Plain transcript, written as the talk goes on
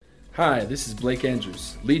Hi, this is Blake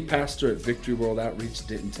Andrews, lead pastor at Victory World Outreach,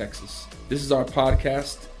 Denton, Texas. This is our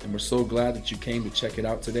podcast, and we're so glad that you came to check it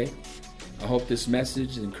out today. I hope this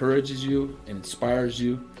message encourages you and inspires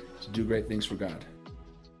you to do great things for God.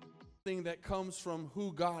 Thing that comes from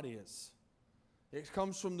who God is. It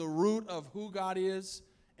comes from the root of who God is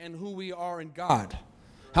and who we are in God.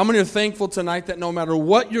 How many are thankful tonight that no matter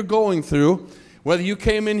what you're going through, whether you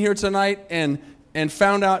came in here tonight and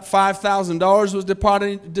found out $5,000 was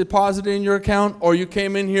deposited in your account, or you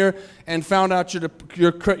came in here and found out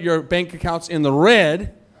your bank account's in the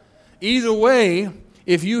red, either way,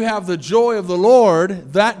 if you have the joy of the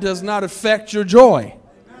Lord, that does not affect your joy.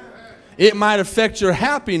 It might affect your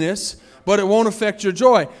happiness, but it won't affect your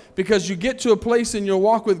joy, because you get to a place in your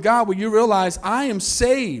walk with God where you realize, I am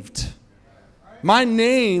saved. My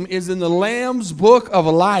name is in the Lamb's book of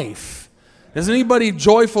life. Is anybody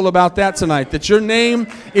joyful about that tonight? That your name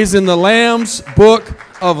is in the Lamb's book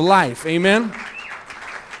of life. Amen?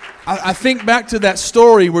 I think back to that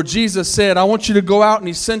story where Jesus said, I want you to go out, and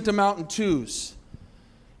he sent them out in twos.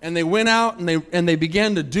 And they went out and they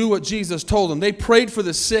began to do what Jesus told them. They prayed for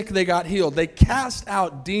the sick, they got healed. They cast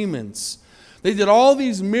out demons. They did all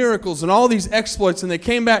these miracles and all these exploits, and they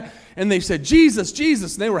came back and they said, Jesus,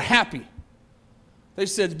 Jesus, and they were happy. They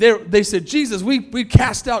said, Jesus, we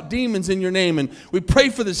cast out demons in your name, and we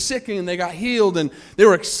prayed for the sick, and they got healed, and they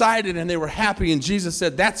were excited, and they were happy. And Jesus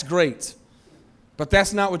said, that's great, but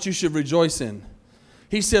that's not what you should rejoice in.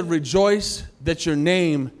 He said, rejoice that your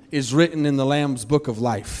name is written in the Lamb's book of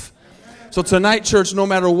life. So tonight, church, no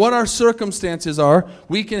matter what our circumstances are,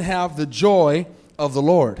 we can have the joy of the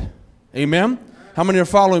Lord. Amen? How many are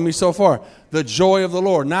following me so far? The joy of the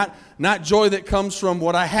Lord. Not joy that comes from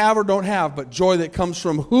what I have or don't have, but joy that comes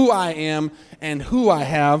from who I am and who I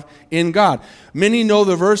have in God. Many know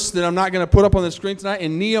the verse that I'm not going to put up on the screen tonight.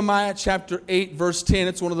 In Nehemiah chapter 8, verse 10,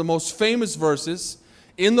 it's one of the most famous verses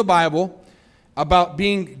in the Bible about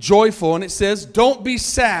being joyful. And it says, don't be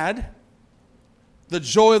sad. The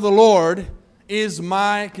joy of the Lord is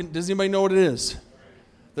does anybody know what it is?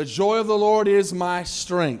 The joy of the Lord is my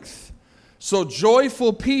strength. So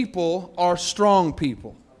joyful people are strong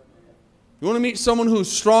people. You want to meet someone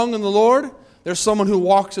who's strong in the Lord? There's someone who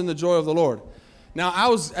walks in the joy of the Lord. Now,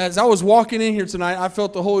 as I was walking in here tonight, I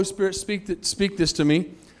felt the Holy Spirit speak this to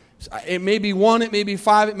me. It may be 1, it may be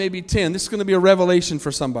 5, it may be 10. This is going to be a revelation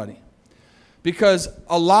for somebody. Because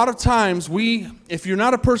a lot of times if you're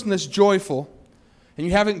not a person that's joyful, and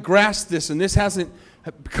you haven't grasped this, and this hasn't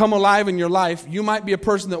come alive in your life, you might be a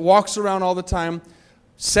person that walks around all the time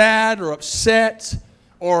sad or upset,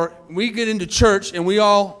 or we get into church and we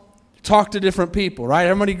all talk to different people, right?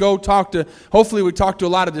 Everybody hopefully we talk to a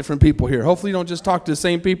lot of different people here. Hopefully you don't just talk to the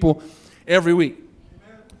same people every week.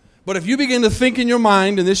 But if you begin to think in your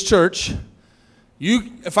mind in this church,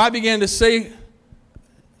 if I began to say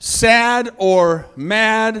sad or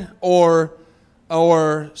mad or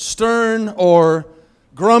stern or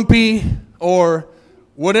grumpy or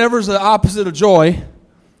whatever's the opposite of joy,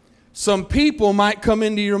 some people might come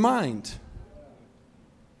into your mind.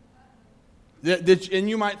 And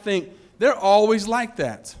you might think, they're always like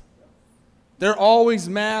that. They're always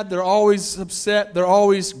mad, they're always upset, they're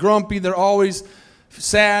always grumpy, they're always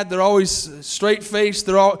sad, they're always straight-faced,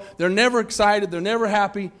 they're never excited, they're never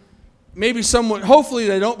happy. Hopefully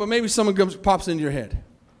they don't, but maybe someone pops into your head.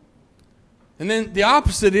 And then the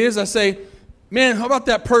opposite is, I say, man, how about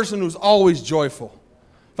that person who's always joyful?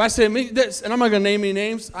 If I say this, and I'm not going to name any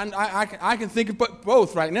names, I can think of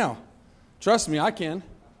both right now. Trust me, I can,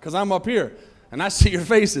 because I'm up here, and I see your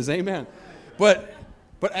faces, amen. But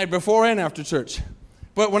before and after church.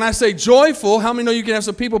 But when I say joyful, how many know you can have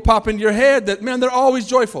some people pop into your head that, man, they're always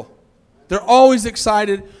joyful. They're always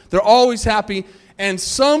excited. They're always happy. And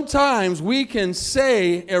sometimes we can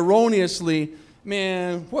say erroneously,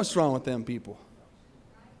 man, what's wrong with them people?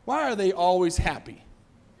 Why are they always happy?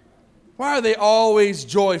 Why are they always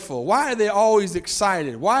joyful? Why are they always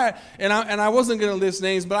excited? Why? And I wasn't going to list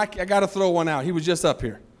names, but I got to throw one out. He was just up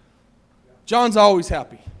here. John's always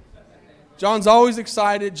happy. John's always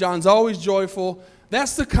excited. John's always joyful.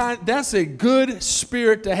 That's a good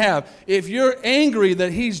spirit to have. If you're angry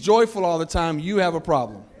that he's joyful all the time, you have a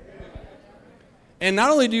problem. And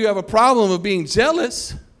not only do you have a problem of being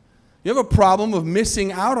jealous, you have a problem of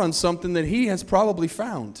missing out on something that he has probably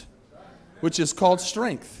found, which is called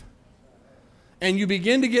strength. And you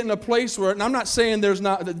begin to get in a place where, and I'm not saying there's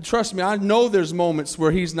not, trust me, I know there's moments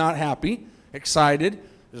where he's not happy, excited.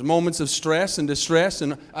 There's moments of stress and distress,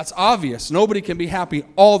 and that's obvious. Nobody can be happy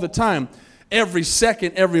all the time, every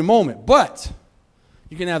second, every moment. But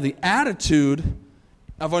you can have the attitude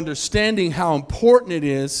of understanding how important it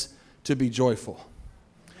is to be joyful.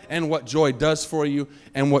 and what joy does for you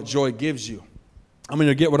and what joy gives you. I mean,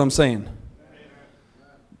 you get what I'm saying?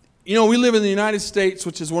 You know, we live in the United States,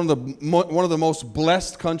 which is one of the most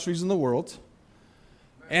blessed countries in the world.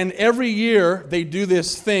 And every year they do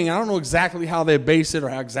this thing. I don't know exactly how they base it or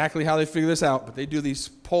exactly how they figure this out, but they do these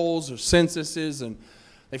polls or censuses, and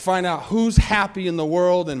they find out who's happy in the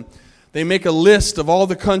world, and they make a list of all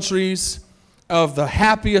the countries, of the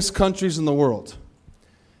happiest countries in the world.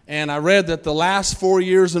 And I read that the last 4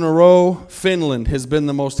 years in a row, Finland has been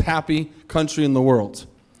the most happy country in the world.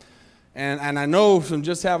 And I know from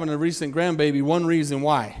just having a recent grandbaby, one reason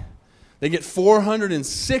why. They get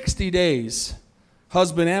 460 days,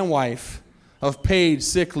 husband and wife, of paid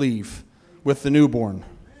sick leave with the newborn.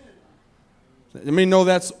 I mean, no,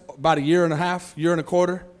 that's about a year and a half, year and a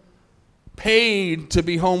quarter, paid to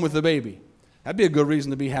be home with the baby. That'd be a good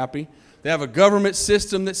reason to be happy. They have a government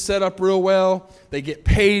system that's set up real well. They get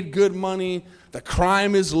paid good money. The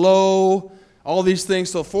crime is low. All these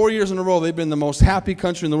things. So 4 years in a row, they've been the most happy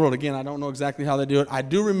country in the world. Again, I don't know exactly how they do it. I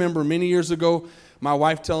do remember many years ago, my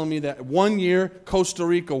wife telling me that one year, Costa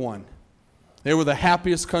Rica won. They were the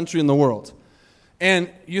happiest country in the world. And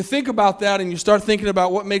you think about that and you start thinking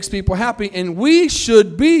about what makes people happy. And we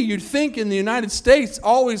should be, you'd think, in the United States,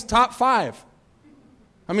 always top 5.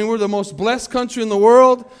 I mean, we're the most blessed country in the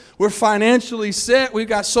world. We're financially set. We've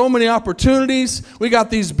got so many opportunities. We got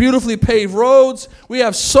these beautifully paved roads. We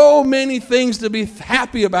have so many things to be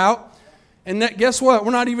happy about. And that, guess what?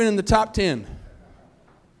 We're not even in the top 10.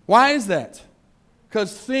 Why is that?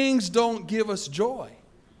 Because things don't give us joy.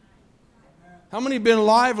 How many have been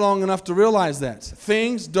alive long enough to realize that?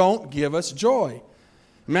 Things don't give us joy.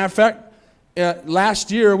 Matter of fact, last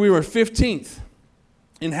year we were 15th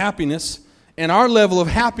in happiness. And our level of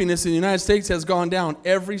happiness in the United States has gone down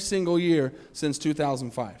every single year since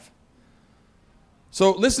 2005.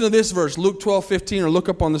 So listen to this verse, Luke 12:15, or look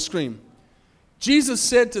up on the screen. Jesus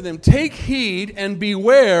said to them, "Take heed and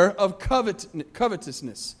beware of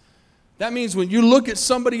covetousness." That means when you look at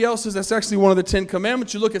somebody else's, that's actually one of the 10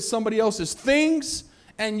 commandments, you look at somebody else's things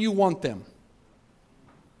and you want them.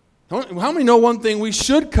 How many know one thing we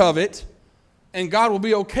should covet and God will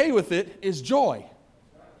be okay with it is joy?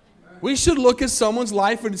 We should look at someone's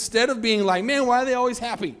life and instead of being like, man, why are they always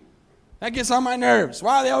happy? That gets on my nerves.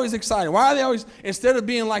 Why are they always excited? Why are they always, instead of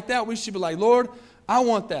being like that, we should be like, Lord, I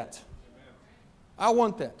want that. I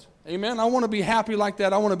want that. Amen? I want to be happy like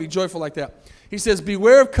that. I want to be joyful like that. He says,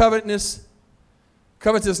 beware of covetousness,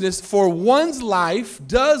 for one's life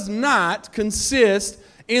does not consist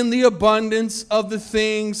in the abundance of the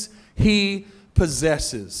things he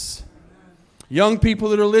possesses. Young people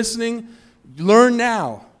that are listening, learn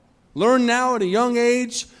now. Learn now at a young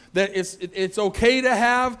age that it's okay to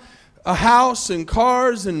have a house and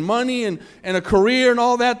cars and money and a career and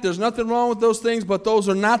all that. There's nothing wrong with those things, but those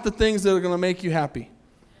are not the things that are going to make you happy.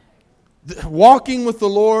 Walking with the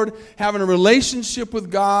Lord, having a relationship with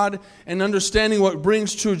God, and understanding what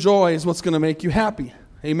brings true joy is what's going to make you happy.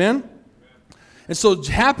 Amen? And so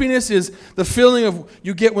happiness is the feeling of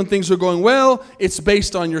you get when things are going well. It's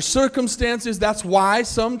based on your circumstances. That's why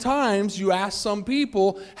sometimes you ask some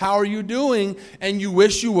people, how are you doing? And you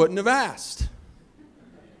wish you wouldn't have asked.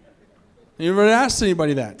 You ever asked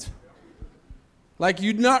anybody that? Like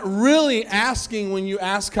you're not really asking when you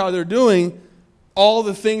ask how they're doing all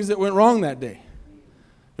the things that went wrong that day.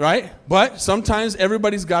 Right? But sometimes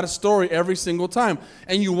everybody's got a story every single time.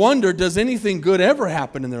 And you wonder, does anything good ever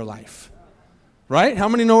happen in their life? Right? How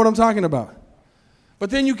many know what I'm talking about? But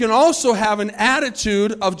then you can also have an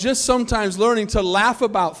attitude of just sometimes learning to laugh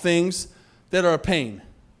about things that are a pain.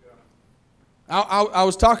 I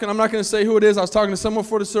was talking, I'm not going to say who it is, I was talking to someone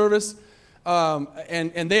for the service,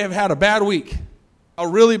 and they have had a bad week, a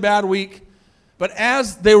really bad week. But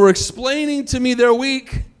as they were explaining to me their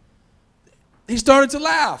week, he started to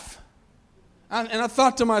laugh. And I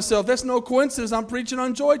thought to myself, that's no coincidence I'm preaching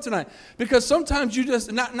on joy tonight. Because sometimes you just,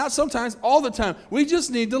 not sometimes, all the time, we just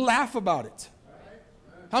need to laugh about it.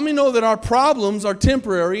 How many know that our problems are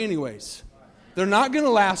temporary anyways? They're not going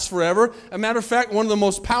to last forever. As a matter of fact, one of the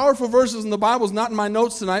most powerful verses in the Bible is not in my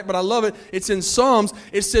notes tonight, but I love it. It's in Psalms.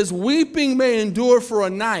 It says, weeping may endure for a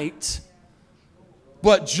night,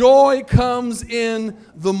 but joy comes in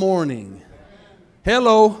the morning.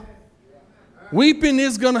 Hello. Weeping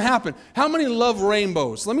is going to happen. How many love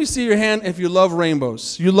rainbows? Let me see your hand if you love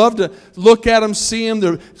rainbows. You love to look at them, see them,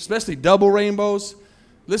 they're especially double rainbows.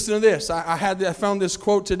 Listen to this. I found this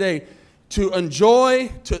quote today. To enjoy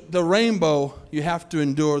the rainbow, you have to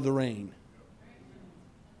endure the rain.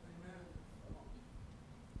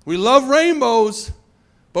 We love rainbows,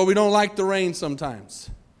 but we don't like the rain sometimes.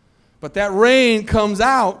 But that rain comes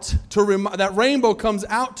out that rainbow comes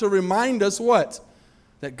out to remind us what?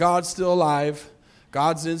 That God's still alive.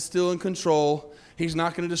 God's still in control. He's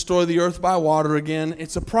not going to destroy the earth by water again.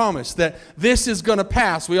 It's a promise that this is going to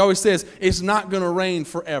pass. We always say it's not going to rain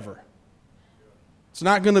forever. It's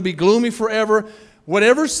not going to be gloomy forever.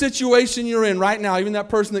 Whatever situation you're in right now, even that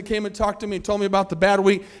person that came and talked to me and told me about the bad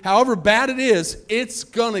week, however bad it is, it's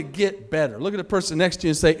going to get better. Look at the person next to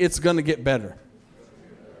you and say, it's going to get better.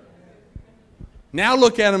 Now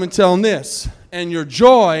look at them and tell them this, and your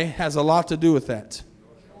joy has a lot to do with that.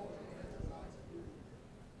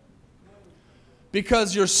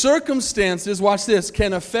 Because your circumstances, watch this,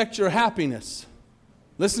 can affect your happiness.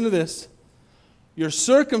 Listen to this. Your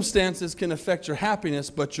circumstances can affect your happiness,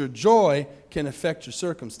 but your joy can affect your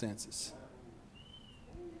circumstances.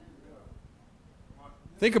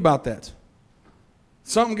 Think about that.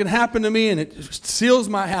 Something can happen to me and it seals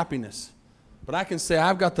my happiness. But I can say,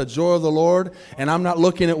 I've got the joy of the Lord, and I'm not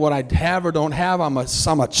looking at what I have or don't have. I'm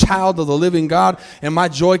a child of the living God, and my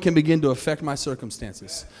joy can begin to affect my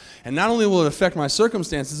circumstances. And not only will it affect my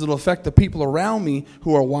circumstances, it'll affect the people around me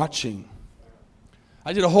who are watching.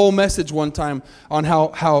 I did a whole message one time on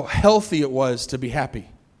how healthy it was to be happy,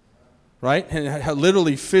 right? And how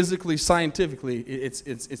literally, physically, scientifically,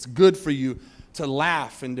 it's good for you to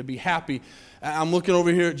laugh and to be happy. I'm looking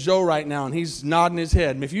over here at Joe right now, and he's nodding his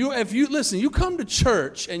head. If you listen, you come to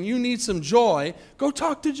church and you need some joy, go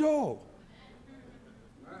talk to Joe.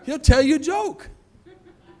 He'll tell you a joke.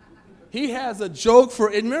 He has a joke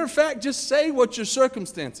for it. Matter of fact, just say what your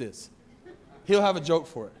circumstance is. He'll have a joke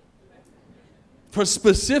for it.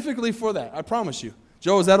 Specifically for that, I promise you.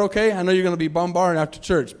 Joe, is that okay? I know you're going to be bombarded after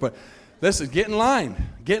church, but listen, get in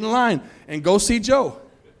line, and go see Joe.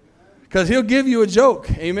 Because he'll give you a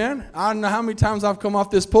joke, amen? I don't know how many times I've come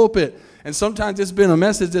off this pulpit, and sometimes it's been a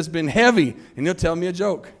message that's been heavy, and he'll tell me a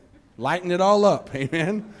joke. Lighten it all up,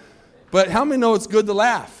 amen? But how many know it's good to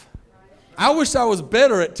laugh? I wish I was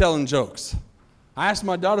better at telling jokes. I asked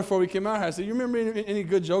my daughter before we came out here, I said, you remember any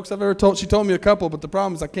good jokes I've ever told? She told me a couple, but the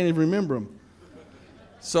problem is I can't even remember them.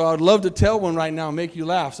 So I'd love to tell one right now and make you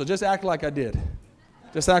laugh, so just act like I did.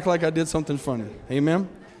 Just act like I did something funny, amen?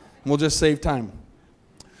 And we'll just save time.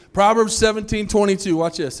 Proverbs 17:22,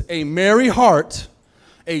 watch this. A merry heart,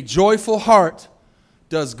 a joyful heart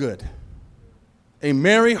does good. A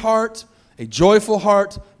merry heart, a joyful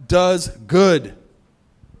heart does good.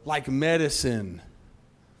 Like medicine.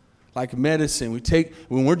 Like medicine.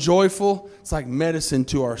 When we're joyful, it's like medicine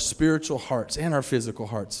to our spiritual hearts and our physical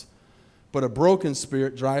hearts. But a broken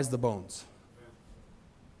spirit dries the bones.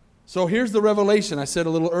 So here's the revelation I said a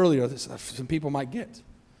little earlier, some people might get.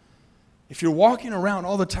 If you're walking around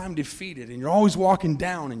all the time defeated and you're always walking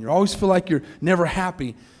down and you always feel like you're never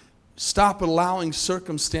happy, stop allowing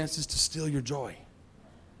circumstances to steal your joy.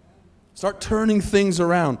 Start turning things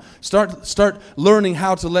around. Start learning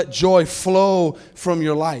how to let joy flow from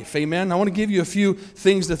your life. Amen? I want to give you a few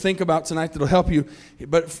things to think about tonight that will help you.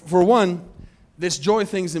 But for one, this joy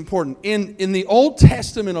thing is important. In the Old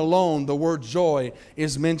Testament alone, the word joy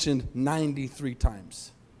is mentioned 93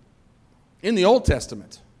 times. In the Old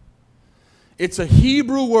Testament. It's a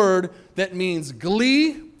Hebrew word that means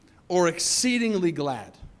glee or exceedingly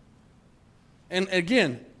glad. And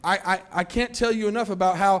again, I can't tell you enough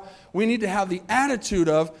about how we need to have the attitude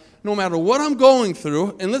of, no matter what I'm going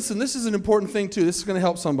through, and listen, this is an important thing too. This is going to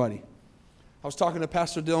help somebody. I was talking to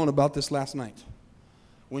Pastor Dylan about this last night.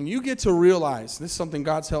 When you get to realize, this is something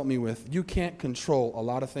God's helped me with, you can't control a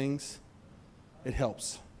lot of things, it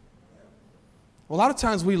helps. Well, a lot of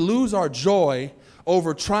times we lose our joy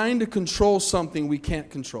over trying to control something we can't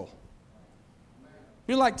control.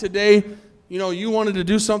 You're like today, you wanted to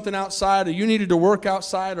do something outside, or you needed to work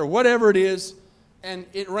outside, or whatever it is, and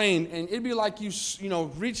it rained, and it'd be like you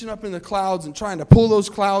reaching up in the clouds and trying to pull those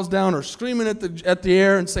clouds down, or screaming at the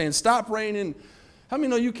air and saying, "Stop raining." How many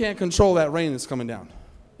know you can't control that rain that's coming down?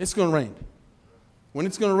 It's going to rain. When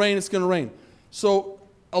it's going to rain, it's going to rain. So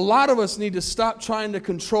a lot of us need to stop trying to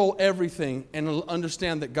control everything and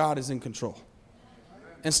understand that God is in control.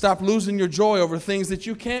 And stop losing your joy over things that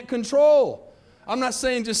you can't control. I'm not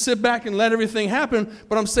saying just sit back and let everything happen,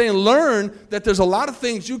 but I'm saying learn that there's a lot of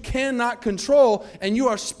things you cannot control, and you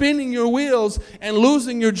are spinning your wheels and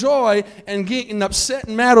losing your joy and getting upset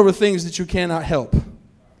and mad over things that you cannot help.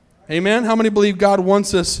 Amen? How many believe God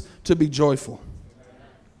wants us to be joyful?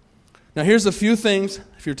 Now here's a few things,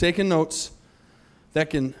 if you're taking notes, that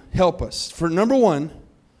can help us. For number one,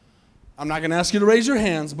 I'm not going to ask you to raise your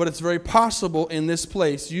hands, but it's very possible in this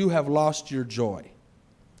place you have lost your joy.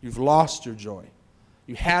 You've lost your joy.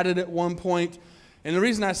 You had it at one point. And the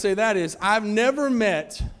reason I say that is I've never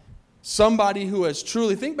met Somebody who has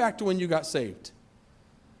truly, think back to when you got saved.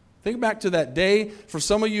 Think back to that day. For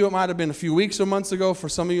some of you, it might have been a few weeks or months ago. For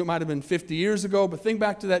some of you, it might have been 50 years ago. But think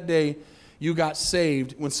back to that day you got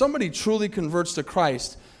saved. When somebody truly converts to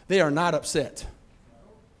Christ, they are not upset.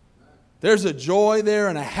 There's a joy there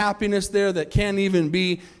and a happiness there that can't even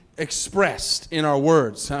be expressed in our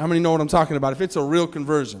words. How many know what I'm talking about? If it's a real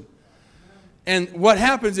conversion. And what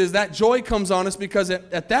happens is that joy comes on us because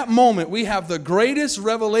at that moment we have the greatest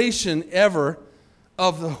revelation ever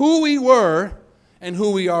of who we were and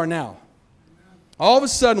who we are now. All of a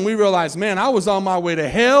sudden we realize, man, I was on my way to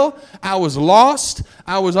hell. I was lost.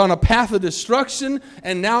 I was on a path of destruction.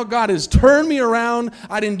 And now God has turned me around.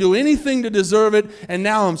 I didn't do anything to deserve it. And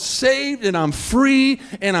now I'm saved and I'm free.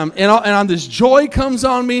 And this joy comes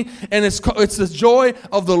on me. And it's the joy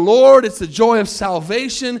of the Lord. It's the joy of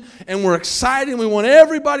salvation. And we're excited. And we want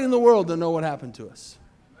everybody in the world to know what happened to us.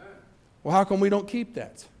 Well, how come we don't keep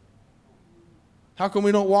that? How come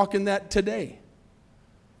we don't walk in that today?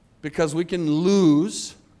 Because we can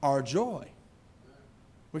lose our joy.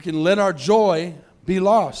 We can let our joy be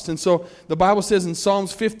lost. And so the Bible says in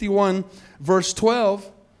Psalms 51, verse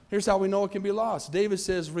 12, here's how we know it can be lost. David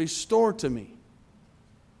says, restore to me.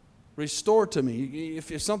 Restore to me.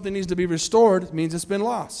 If something needs to be restored, it means it's been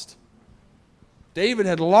lost. David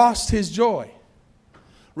had lost his joy.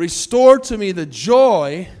 Restore to me the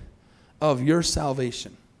joy of your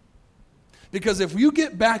salvation. Because if you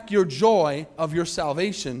get back your joy of your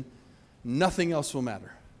salvation, nothing else will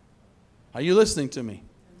matter. Are you listening to me?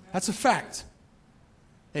 That's a fact.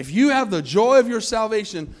 If you have the joy of your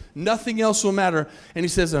salvation, nothing else will matter. And he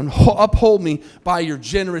says, uphold me by your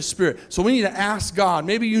generous spirit. So we need to ask God.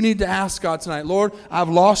 Maybe you need to ask God tonight, Lord, I've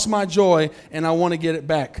lost my joy and I want to get it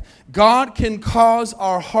back. God can cause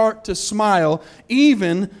our heart to smile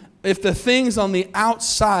even if the things on the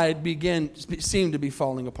outside seem to be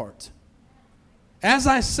falling apart. As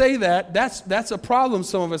I say that, that's a problem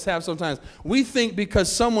some of us have sometimes. We think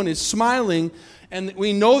because someone is smiling and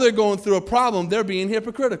we know they're going through a problem, they're being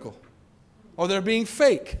hypocritical or they're being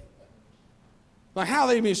fake. Like, how are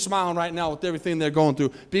they being smiling right now with everything they're going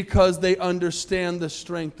through? Because they understand the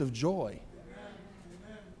strength of joy.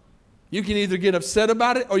 You can either get upset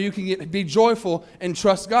about it or you can be joyful and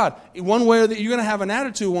trust God. One way or the other, you're going to have an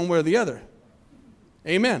attitude one way or the other.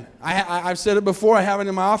 Amen. I've said it before. I have it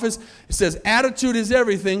in my office. It says, attitude is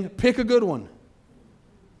everything. Pick a good one.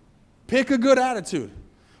 Pick a good attitude.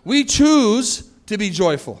 We choose to be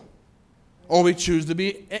joyful. Or we choose to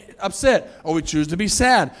be upset. Or we choose to be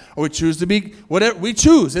sad. Or we choose to be whatever. We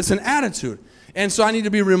choose. It's an attitude. And so I need to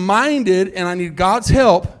be reminded, and I need God's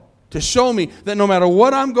help to show me that no matter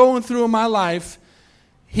what I'm going through in my life,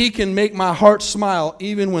 He can make my heart smile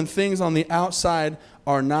even when things on the outside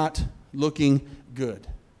are not looking good.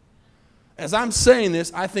 As I'm saying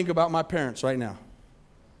this, I think about my parents right now.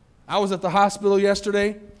 I was at the hospital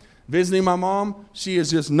yesterday visiting my mom. She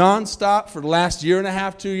is just nonstop for the last year and a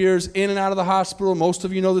half, 2 years, in and out of the hospital. Most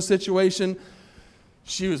of you know the situation.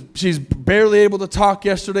 She's barely able to talk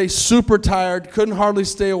yesterday, super tired, couldn't hardly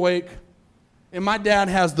stay awake. And my dad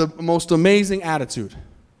has the most amazing attitude.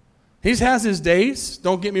 He has his days,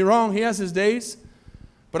 don't get me wrong, he has his days.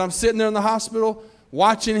 But I'm sitting there in the hospital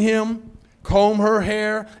watching him comb her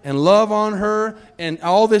hair and love on her and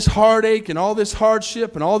all this heartache and all this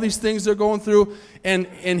hardship and all these things they're going through. And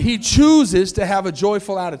he chooses to have a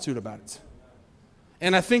joyful attitude about it.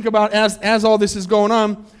 And I think about as all this is going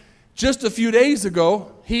on, just a few days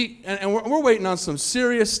ago, we're waiting on some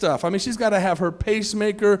serious stuff. I mean, she's got to have her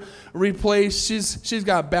pacemaker replaced. She's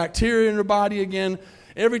got bacteria in her body again.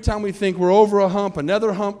 Every time we think we're over a hump,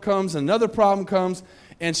 another hump comes, another problem comes.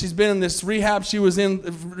 And she's been in this rehab she was in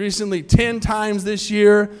recently 10 times this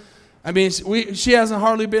year. I mean, she hasn't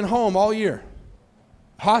hardly been home all year.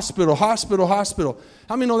 Hospital.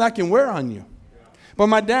 How many know that can wear on you? But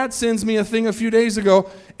my dad sends me a thing a few days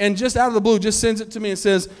ago, and just out of the blue, just sends it to me and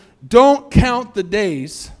says, don't count the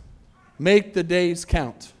days, make the days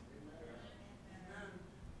count.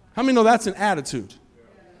 How many know that's an attitude?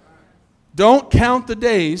 Don't count the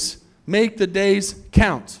days, make the days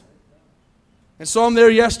count. And so I'm there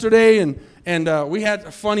yesterday, and we had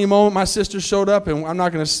a funny moment. My sister showed up, and I'm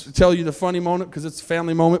not going to tell you the funny moment because it's a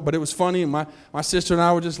family moment, but it was funny. And my sister and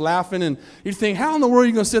I were just laughing. And you think, how in the world are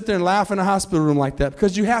you going to sit there and laugh in a hospital room like that?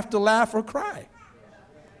 Because you have to laugh or cry.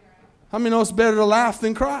 How many know it's better to laugh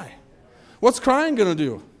than cry? What's crying going to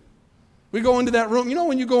do? We go into that room. You know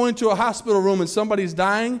when you go into a hospital room and somebody's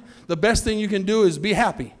dying, the best thing you can do is be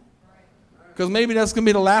happy. Because maybe that's going to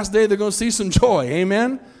be the last day they're going to see some joy.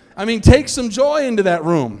 Amen? I mean, take some joy into that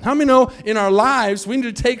room. How many know in our lives we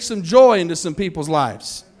need to take some joy into some people's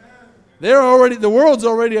lives? The world's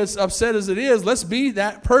already as upset as it is. Let's be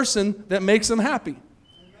that person that makes them happy.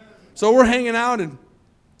 So we're hanging out, and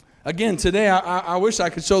again, today, I wish I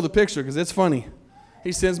could show the picture because it's funny.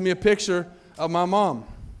 He sends me a picture of my mom,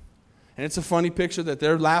 and it's a funny picture that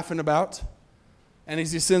they're laughing about. And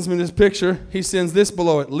as he sends me this picture, he sends this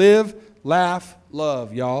below it: live, laugh,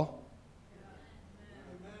 love, y'all.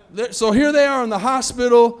 So here they are in the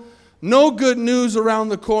hospital, no good news around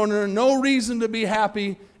the corner, no reason to be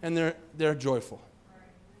happy, and they're joyful.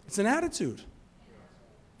 It's an attitude.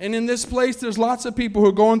 And in this place, there's lots of people who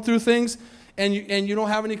are going through things, and you don't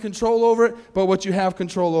have any control over it, but what you have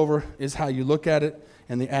control over is how you look at it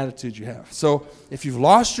and the attitude you have. So if you've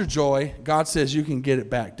lost your joy, God says you can get it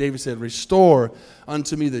back. David said, restore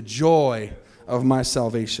unto me the joy of my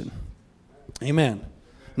salvation. Amen.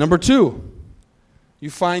 Number 2, you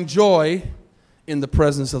find joy in the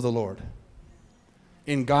presence of the Lord.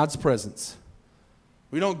 In God's presence.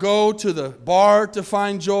 We don't go to the bar to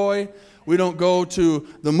find joy. We don't go to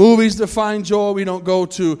the movies to find joy. We don't go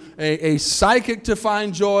to a psychic to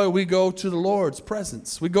find joy. We go to the Lord's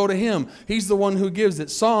presence. We go to Him. He's the one who gives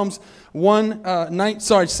it. Psalms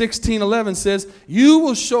 16:11 says, you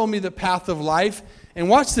will show me the path of life. And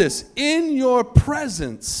watch this. In your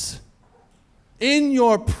presence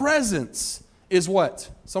is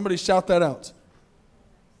what? Somebody shout that out.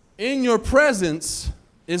 In your presence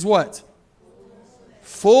is what?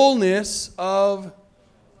 Fullness of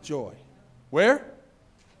joy. Where?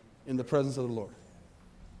 In the presence of the Lord.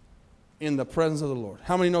 In the presence of the Lord.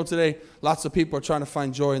 How many know today lots of people are trying to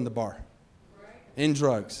find joy in the bar, in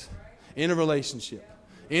drugs, in a relationship,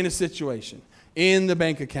 in a situation, in the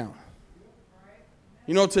bank account?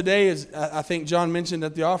 You know, today is, I think John mentioned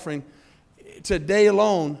at the offering, today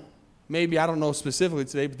alone, maybe, I don't know specifically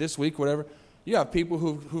today, but this week, whatever, you have people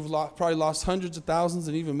who've probably lost hundreds of thousands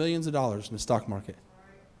and even millions of dollars in the stock market.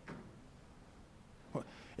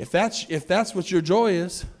 If that's what your joy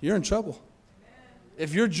is, you're in trouble.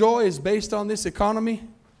 If your joy is based on this economy,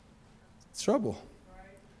 it's trouble.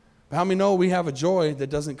 But how many know we have a joy that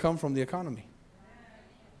doesn't come from the economy?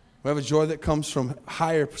 We have a joy that comes from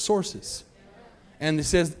higher sources. And it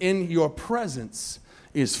says, in your presence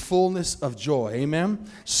is fullness of joy. Amen?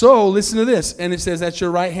 So, listen to this. And it says, at your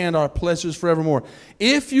right hand are pleasures forevermore.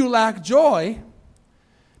 If you lack joy,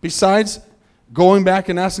 besides going back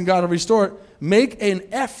and asking God to restore it, make an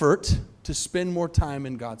effort to spend more time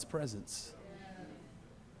in God's presence.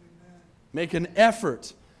 Make an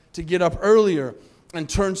effort to get up earlier and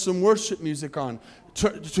turn some worship music on.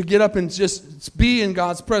 To get up and just be in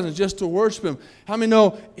God's presence, just to worship Him. How many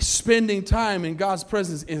know spending time in God's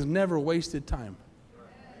presence is never wasted time?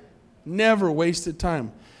 Never wasted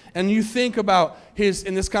time. And you think about His,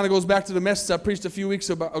 and this kind of goes back to the message I preached a few weeks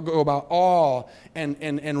ago about awe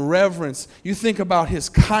and reverence. You think about His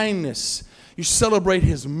kindness. You celebrate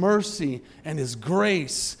His mercy and His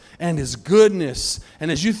grace and His goodness.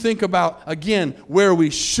 And as you think about, again, where we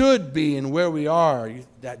should be and where we are,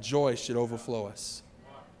 that joy should overflow us.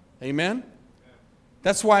 Amen?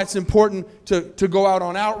 That's why it's important to go out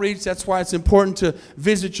on outreach. That's why it's important to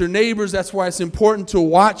visit your neighbors. That's why it's important to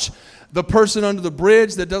watch the person under the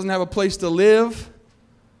bridge that doesn't have a place to live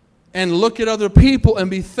and look at other people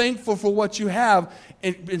and be thankful for what you have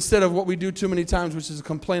instead of what we do too many times, which is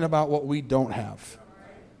complain about what we don't have.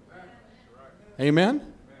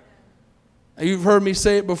 Amen? You've heard me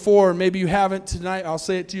say it before. Maybe you haven't tonight. I'll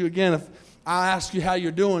say it to you again. If I ask you how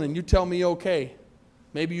you're doing and you tell me okay,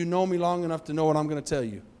 maybe you know me long enough to know what I'm going to tell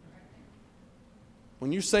you.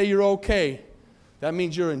 When you say you're okay, that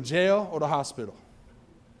means you're in jail or the hospital.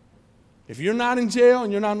 If you're not in jail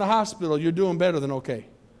and you're not in the hospital, you're doing better than okay.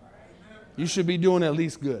 You should be doing at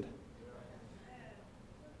least good.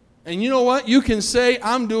 And you know what? You can say,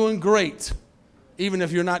 I'm doing great, even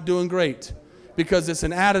if you're not doing great, because it's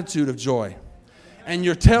an attitude of joy. And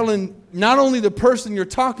you're telling not only the person you're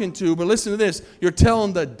talking to, but listen to this, you're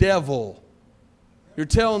telling the devil. You're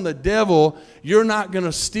telling the devil, you're not going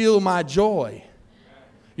to steal my joy.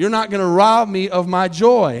 You're not going to rob me of my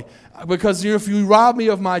joy. Because if you rob me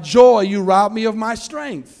of my joy, you rob me of my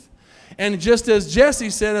strength. And just as Jesse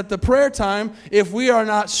said at the prayer time, if we are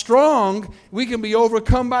not strong, we can be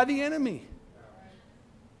overcome by the enemy.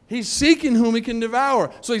 He's seeking whom he can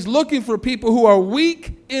devour. So he's looking for people who are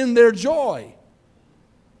weak in their joy.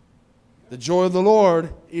 The joy of the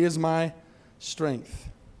Lord is my strength.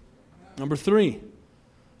 Number 3,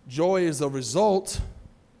 joy is a result.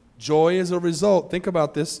 Joy is a result, think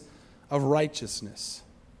about this, of righteousness.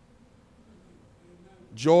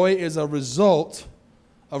 Joy is a result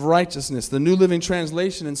of righteousness. The New Living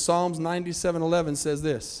Translation in Psalms 97:11 says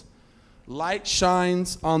this: light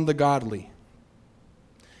shines on the godly,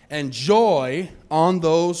 and joy on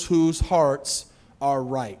those whose hearts are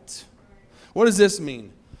right. What does this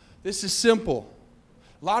mean? This is simple.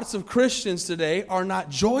 Lots of Christians today are not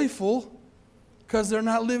joyful because they're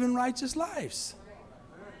not living righteous lives.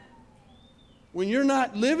 When you're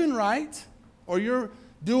not living right, or you're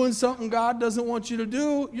doing something God doesn't want you to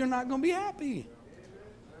do, you're not going to be happy.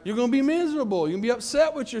 You're going to be miserable. You're going to be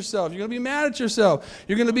upset with yourself. You're going to be mad at yourself.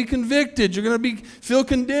 You're going to be convicted. You're going to feel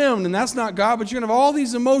condemned, and that's not God, but you're going to have all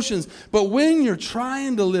these emotions. But when you're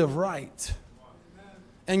trying to live right,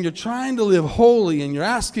 and you're trying to live holy, and you're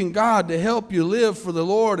asking God to help you live for the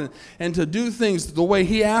Lord and to do things the way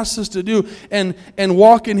He asks us to do and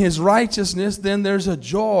walk in His righteousness, then there's a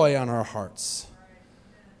joy on our hearts.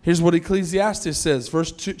 Here's what Ecclesiastes says,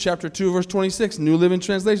 chapter 2, verse 26, New Living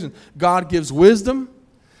Translation. God gives wisdom,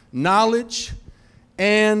 knowledge,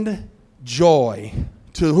 and joy.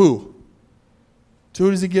 To who? To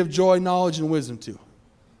who does He give joy, knowledge, and wisdom to?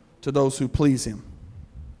 To those who please Him.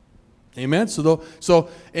 Amen?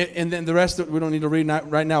 And then the rest, we don't need to read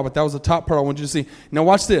right now, but that was the top part I want you to see. Now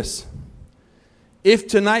watch this. If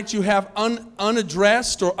tonight you have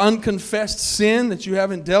unaddressed or unconfessed sin that you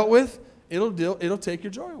haven't dealt with, it'll take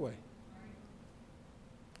your joy away.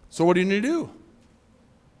 So what do you need to do?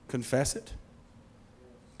 Confess it.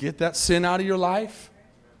 Get that sin out of your life.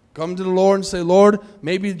 Come to the Lord and say, Lord,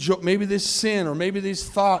 maybe this sin or maybe these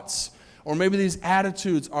thoughts or maybe these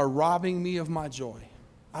attitudes are robbing me of my joy.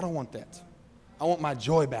 I don't want that. I want my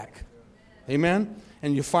joy back. Amen?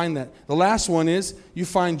 And you find that. The last one is you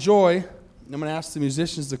find joy, I'm going to ask the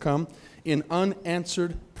musicians to come, in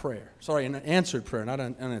unanswered prayer. Sorry, in answered prayer, not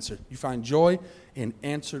unanswered. You find joy in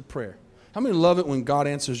answered prayer. How many love it when God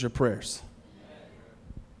answers your prayers?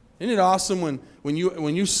 Isn't it awesome when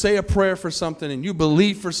you say a prayer for something and you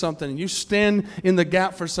believe for something and you stand in the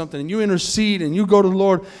gap for something and you intercede and you go to the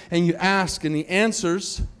Lord and you ask and He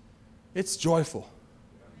answers, it's joyful.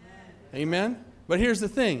 Amen? But here's the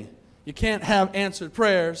thing. You can't have answered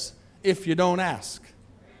prayers if you don't ask.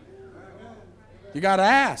 You got to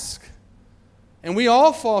ask. And we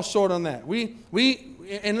all fall short on that.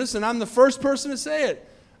 And listen, I'm the first person to say it.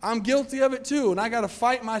 I'm guilty of it too. And I got to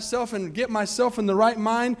fight myself and get myself in the right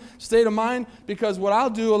state of mind, because what I'll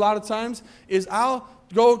do a lot of times is I'll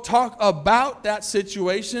go talk about that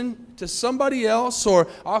situation to somebody else, or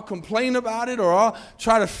I'll complain about it, or I'll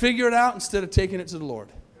try to figure it out instead of taking it to the Lord.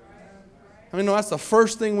 I mean, no, that's the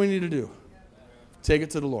first thing we need to do. Take it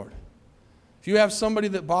to the Lord. If you have somebody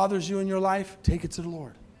that bothers you in your life, take it to the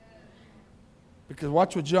Lord. Because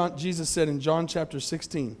watch what Jesus said in John chapter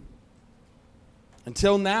 16.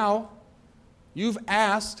 Until now, you've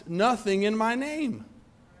asked nothing in my name.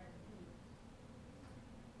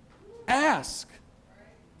 Ask,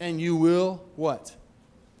 and you will what?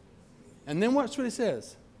 And then watch what He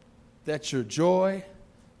says. That your joy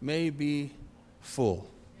may be full.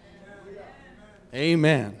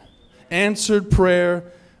 Amen. Answered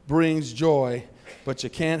prayer brings joy, but you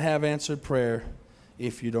can't have answered prayer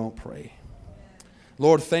if you don't pray.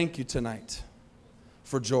 Lord, thank you tonight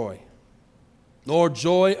for joy. Lord,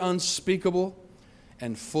 joy unspeakable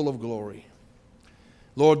and full of glory.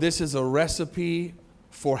 Lord, this is a recipe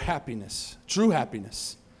for happiness, true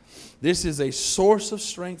happiness. This is a source of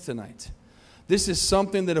strength tonight. This is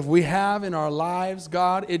something that if we have in our lives,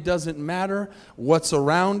 God, it doesn't matter what's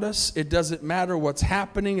around us. It doesn't matter what's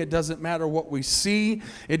happening. It doesn't matter what we see.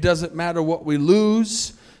 It doesn't matter what we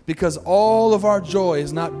lose, because all of our joy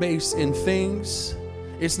is not based in things.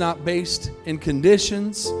 It's not based in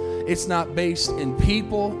conditions. It's not based in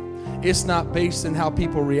people. It's not based in how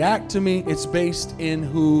people react to me. It's based in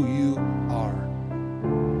who you are.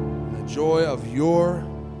 And the joy of you,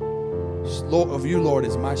 Lord,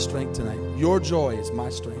 is my strength tonight. Your joy is my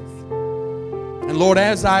strength. And Lord,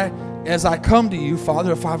 as I come to you,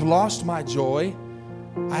 Father, if I've lost my joy,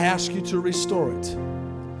 I ask you to restore it.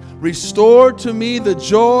 Restore to me the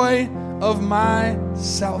joy of my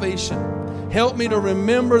salvation. Help me to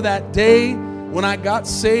remember that day when I got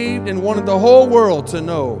saved and wanted the whole world to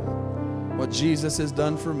know what Jesus has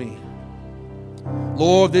done for me.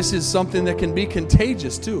 Lord, this is something that can be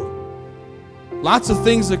contagious too. Lots of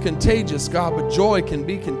things are contagious, God, but joy can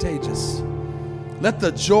be contagious. Let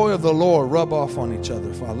the joy of the Lord rub off on each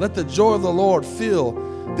other, Father. Let the joy of the Lord fill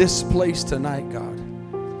this place tonight, God.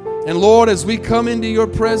 And Lord, as we come into your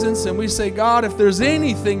presence and we say, God, if there's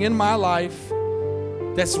anything in my life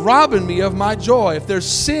that's robbing me of my joy, if there's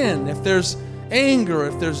sin, if there's anger,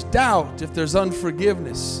 if there's doubt, if there's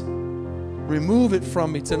unforgiveness, remove it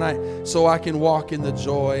from me tonight so I can walk in the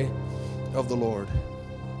joy of the Lord.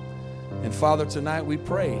 And Father, tonight we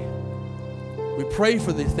pray We pray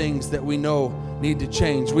for the things that we know need to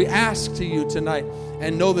change. We ask to you tonight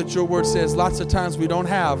and know that your word says lots of times we don't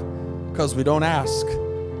have because we don't ask.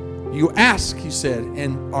 You ask, you said,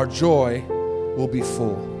 and our joy will be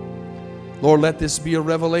full. Lord, let this be a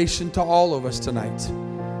revelation to all of us tonight,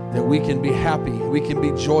 that we can be happy, we can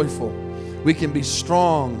be joyful, we can be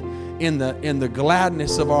strong in the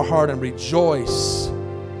gladness of our heart and rejoice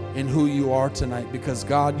in who you are tonight. Because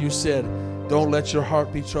God, you said, don't let your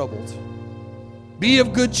heart be troubled. Be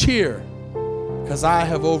of good cheer, because I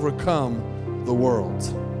have overcome the world.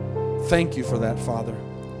 Thank you for that, Father.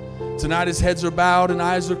 Tonight, as heads are bowed and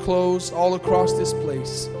eyes are closed all across this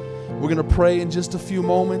place, we're going to pray in just a few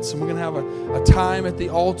moments, and we're going to have a time at the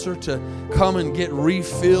altar to come and get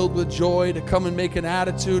refilled with joy, to come and make an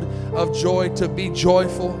attitude of joy, to be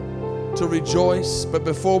joyful, to rejoice. But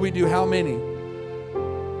before we do, how many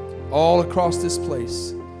all across this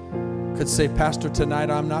place could say, Pastor, tonight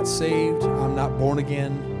I'm not saved, I'm not born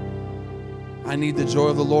again. I need the joy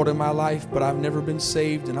of the Lord in my life, but I've never been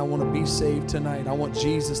saved, and I want to be saved tonight. I want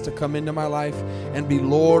Jesus to come into my life and be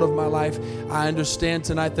Lord of my life. I understand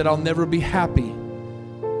tonight that I'll never be happy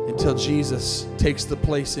until Jesus takes the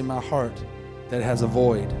place in my heart that has a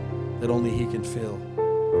void that only He can fill.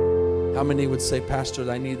 How many would say,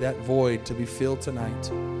 Pastor, I need that void to be filled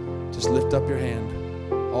tonight? Just lift up your hand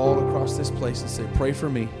all across this place and say, pray for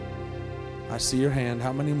me. I see your hand.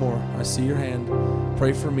 How many more? I see your hand.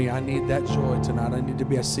 Pray for me. I need that joy tonight.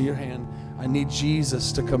 I see your hand. I need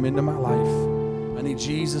Jesus to come into my life. I need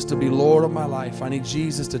Jesus to be Lord of my life. I need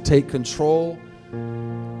Jesus to take control.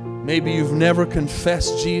 Maybe you've never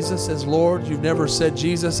confessed Jesus as Lord. You've never said,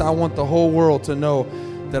 Jesus, I want the whole world to know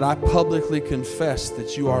that I publicly confess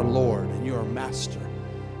that you are Lord and you are Master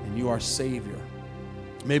and you are Savior.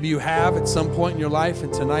 Maybe you have at some point in your life,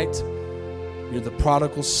 and tonight you're the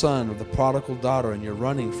prodigal son or the prodigal daughter, and you're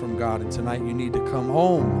running from God, and tonight you need to come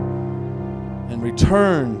home and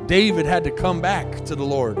return. David had to come back to the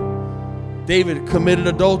Lord. David committed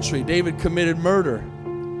adultery. David committed murder.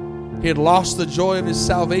 He had lost the joy of his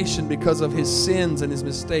salvation because of his sins and his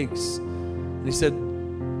mistakes. And he said,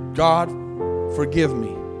 God, forgive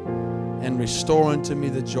me and restore unto me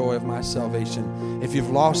the joy of my salvation. If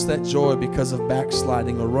you've lost that joy because of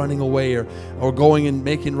backsliding or running away or going and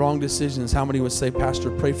making wrong decisions, how many would say,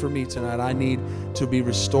 Pastor, pray for me tonight? I need to be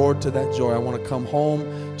restored to that joy. I want to come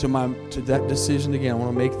home to that decision again. I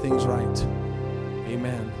want to make things right.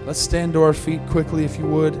 Amen. Let's stand to our feet quickly, if you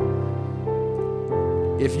would.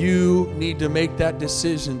 If you need to make that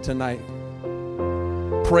decision tonight,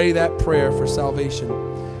 pray that prayer for salvation.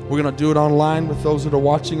 We're going to do it online with those that are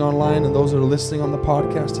watching online and those that are listening on the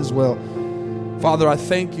podcast as well. Father, I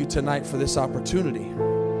thank you tonight for this opportunity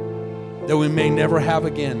that we may never have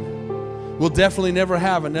again. We'll definitely never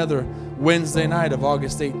have another Wednesday night of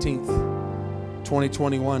August 18th,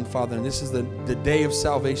 2021, Father. And this is the day of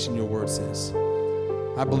salvation, your word says.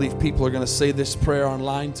 I believe people are going to say this prayer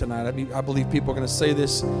online tonight. I believe people are going to say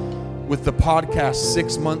this with the podcast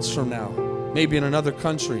 6 months from now, maybe in another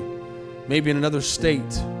country, maybe in another state.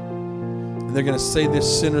 And they're going to say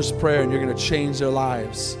this sinner's prayer, and you're going to change their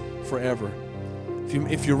lives forever.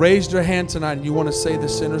 If you raised your hand tonight and you want to say the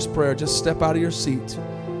sinner's prayer, just step out of your seat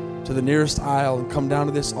to the nearest aisle and come down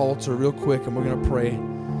to this altar real quick, and we're going to pray.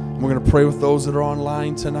 And we're going to pray with those that are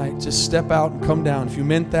online tonight. Just step out and come down. If you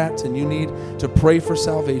meant that and you need to pray for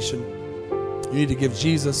salvation, you need to give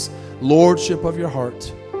Jesus lordship of your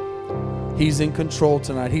heart. He's in control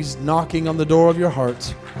tonight. He's knocking on the door of your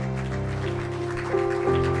heart.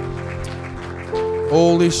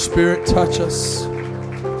 Holy Spirit, touch us.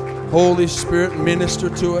 Holy Spirit, minister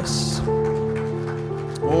to us.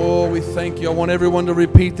 Oh, we thank you. I want everyone to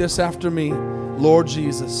repeat this after me. Lord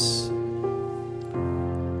Jesus,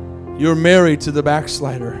 you're married to the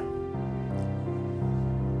backslider.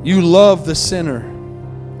 You love the sinner.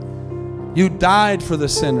 You died for the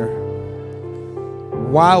sinner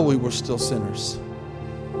while we were still sinners.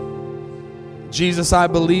 Jesus, I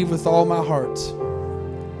believe with all my heart,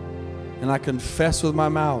 and I confess with my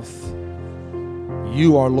mouth,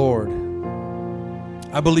 you are Lord.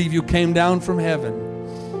 I believe you came down from heaven,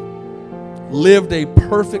 lived a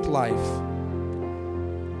perfect life,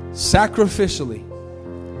 sacrificially,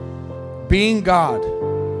 being God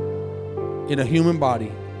in a human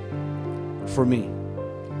body for me.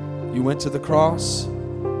 You went to the cross,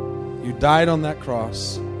 you died on that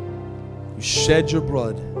cross, you shed your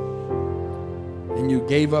blood, and you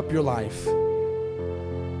gave up your life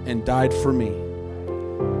and died for me.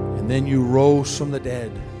 And then you rose from the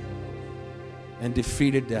dead and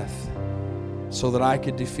defeated death so that I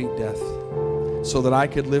could defeat death, so that I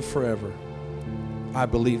could live forever. I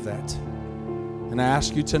believe that. And I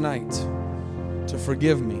ask you tonight to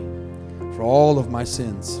forgive me for all of my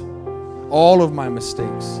sins, all of my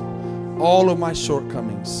mistakes, all of my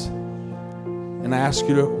shortcomings. And I ask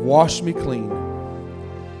you to wash me clean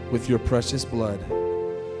with your precious blood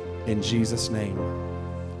in Jesus' name.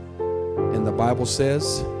 And the Bible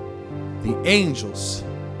says the angels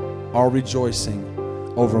are rejoicing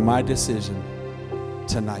over my decision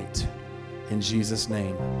tonight. In Jesus'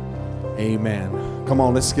 name, amen. Come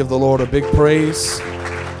on, let's give the Lord a big praise.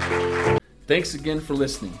 Thanks again for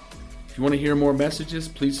listening. If you want to hear more messages,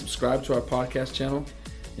 please subscribe to our podcast channel.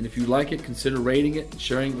 And if you like it, consider rating it and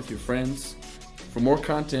sharing it with your friends. For more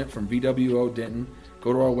content from VWO Denton,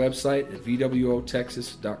 go to our website at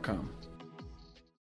vwotexas.com.